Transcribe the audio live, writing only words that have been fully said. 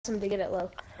him to get it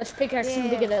low. Let's pickaxe him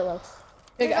to get it low.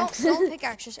 Pickaxe. Don't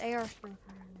pickaxe, just AR spring.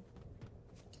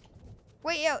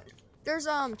 Wait, yo, there's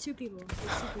 2 people.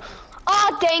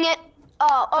 Oh, dang it.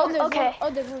 Oh, okay.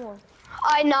 There's one more.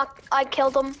 I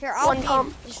killed him. Here, I'll one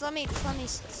pump. Just let me one.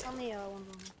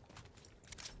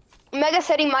 Mega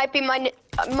City might be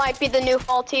the new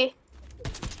faulty.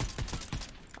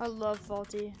 I love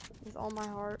Faulty with all my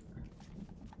heart.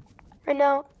 I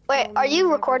know. Wait, are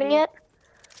you recording it?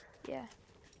 Yeah.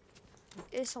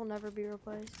 This will never be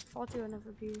replaced. Faulty will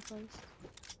never be replaced.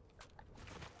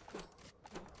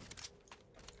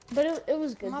 But it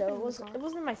was good though. It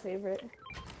wasn't my favorite.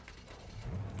 I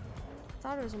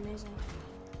thought it was amazing.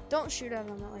 Don't shoot at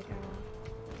him like I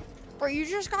want. Bro, you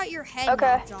just got your head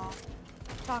knocked off.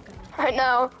 Talking. I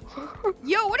know.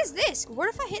 Yo, what is this? What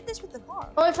if I hit this with the bar?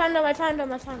 Oh, I found him.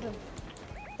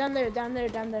 Down there.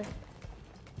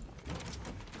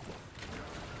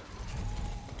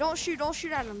 Don't shoot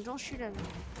at him.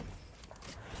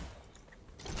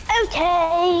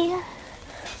 Okay.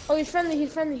 Oh, he's friendly.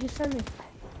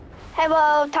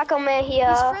 Hello, Taco Man here.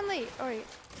 He's friendly. Alright.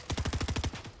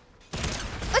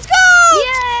 Let's go!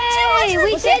 Yay!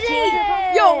 We did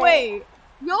it! Yo, wait.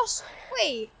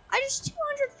 Wait. I just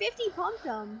 250 pumped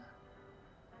him.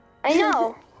 I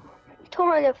know.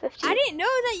 250. I didn't know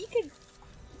that you could.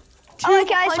 Alright,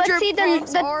 guys, let's see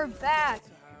the are back.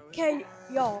 Okay,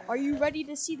 y'all, are you ready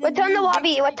to see the? Return the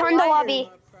lobby. Let's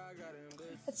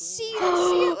see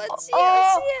it.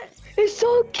 It's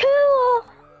so killer.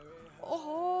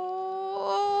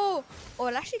 Oh,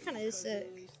 it actually kind of is sick.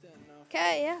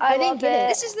 Okay, yeah. I didn't get it.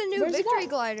 This is the new victory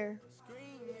glider.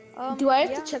 Do I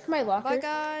have to check my locker? Bye,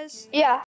 guys. Yeah.